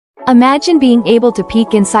Imagine being able to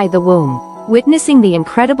peek inside the womb, witnessing the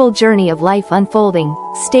incredible journey of life unfolding,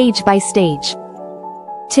 stage by stage.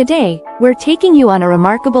 Today, we're taking you on a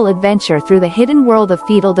remarkable adventure through the hidden world of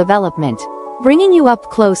fetal development, bringing you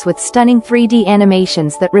up close with stunning 3D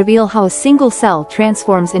animations that reveal how a single cell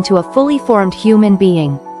transforms into a fully formed human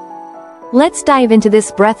being. Let's dive into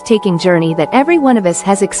this breathtaking journey that every one of us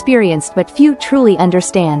has experienced but few truly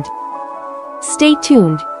understand. Stay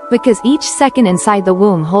tuned, because each second inside the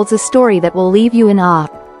womb holds a story that will leave you in awe.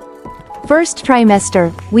 First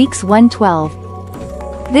trimester, weeks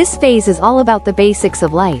 1-12. This phase is all about the basics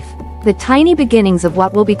of life, the tiny beginnings of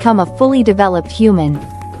what will become a fully developed human.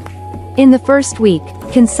 In the first week,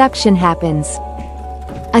 conception happens.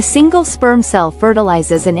 A single sperm cell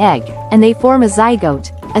fertilizes an egg, and they form a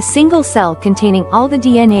zygote, a single cell containing all the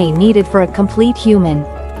DNA needed for a complete human.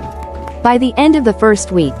 By the end of the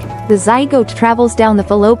first week, the zygote travels down the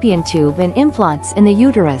fallopian tube and implants in the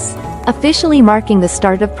uterus, officially marking the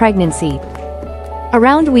start of pregnancy.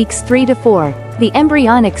 Around weeks 3 to 4, the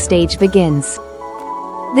embryonic stage begins.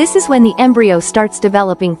 This is when the embryo starts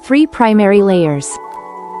developing 3 primary layers.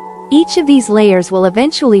 Each of these layers will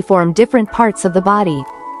eventually form different parts of the body.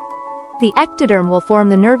 The ectoderm will form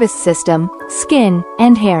the nervous system, skin,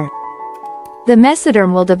 and hair. The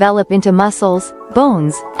mesoderm will develop into muscles,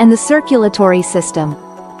 bones, and the circulatory system.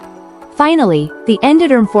 Finally, the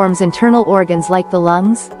endoderm forms internal organs like the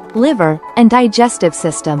lungs, liver, and digestive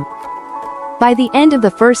system. By the end of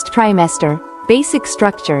the first trimester, basic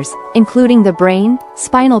structures, including the brain,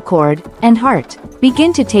 spinal cord, and heart,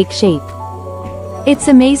 begin to take shape. It's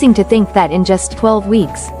amazing to think that in just 12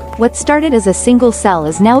 weeks, what started as a single cell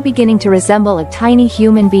is now beginning to resemble a tiny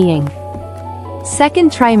human being.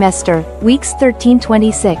 Second trimester, weeks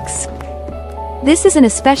 13-26. This is an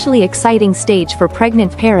especially exciting stage for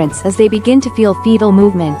pregnant parents as they begin to feel fetal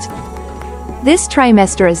movement. This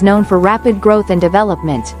trimester is known for rapid growth and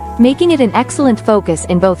development, making it an excellent focus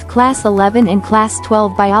in both Class 11 and Class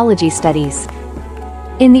 12 biology studies.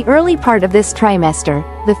 In the early part of this trimester,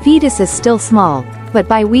 the fetus is still small, but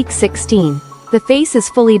by week 16, the face is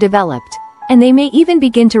fully developed, and they may even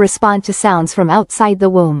begin to respond to sounds from outside the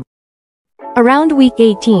womb. Around week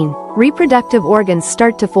 18, reproductive organs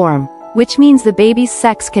start to form, which means the baby's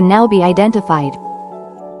sex can now be identified.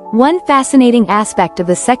 One fascinating aspect of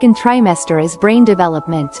the second trimester is brain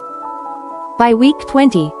development. By week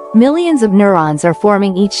 20, millions of neurons are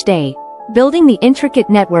forming each day, building the intricate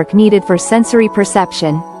network needed for sensory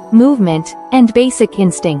perception, movement, and basic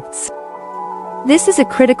instincts. This is a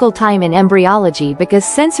critical time in embryology because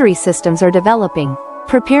sensory systems are developing,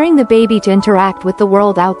 preparing the baby to interact with the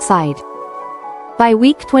world outside. By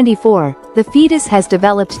week 24, the fetus has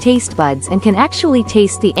developed taste buds and can actually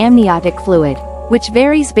taste the amniotic fluid, which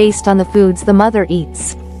varies based on the foods the mother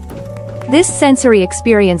eats. This sensory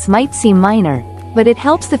experience might seem minor, but it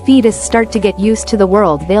helps the fetus start to get used to the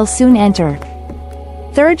world they'll soon enter.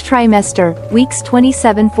 Third trimester, weeks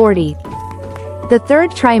 27-40. The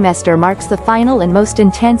third trimester marks the final and most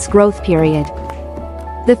intense growth period.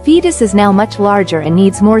 The fetus is now much larger and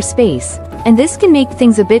needs more space, and this can make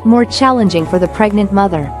things a bit more challenging for the pregnant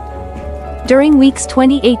mother. During weeks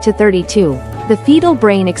 28 to 32, the fetal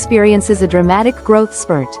brain experiences a dramatic growth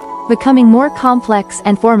spurt, becoming more complex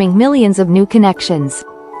and forming millions of new connections.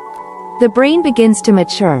 The brain begins to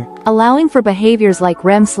mature, allowing for behaviors like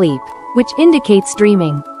REM sleep, which indicates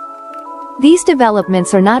dreaming. These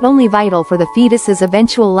developments are not only vital for the fetus's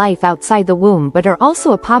eventual life outside the womb but are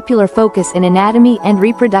also a popular focus in anatomy and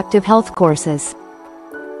reproductive health courses.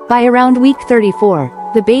 By around week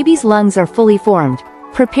 34, the baby's lungs are fully formed,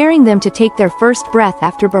 preparing them to take their first breath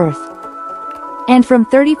after birth. And from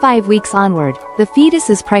 35 weeks onward, the fetus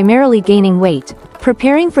is primarily gaining weight,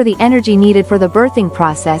 preparing for the energy needed for the birthing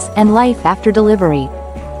process and life after delivery.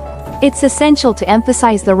 It's essential to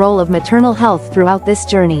emphasize the role of maternal health throughout this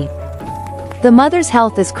journey. The mother's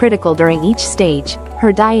health is critical during each stage.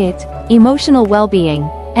 Her diet, emotional well-being,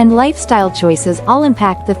 and lifestyle choices all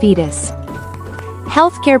impact the fetus.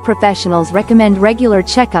 Healthcare professionals recommend regular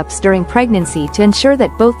checkups during pregnancy to ensure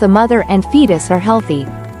that both the mother and fetus are healthy.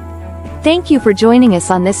 Thank you for joining us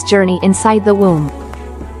on this journey inside the womb.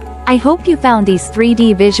 I hope you found these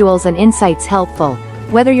 3D visuals and insights helpful,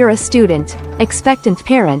 whether you're a student, expectant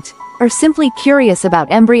parent, or simply curious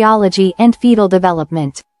about embryology and fetal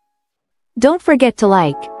development. Don't forget to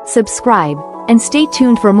like, subscribe, and stay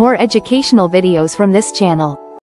tuned for more educational videos from this channel.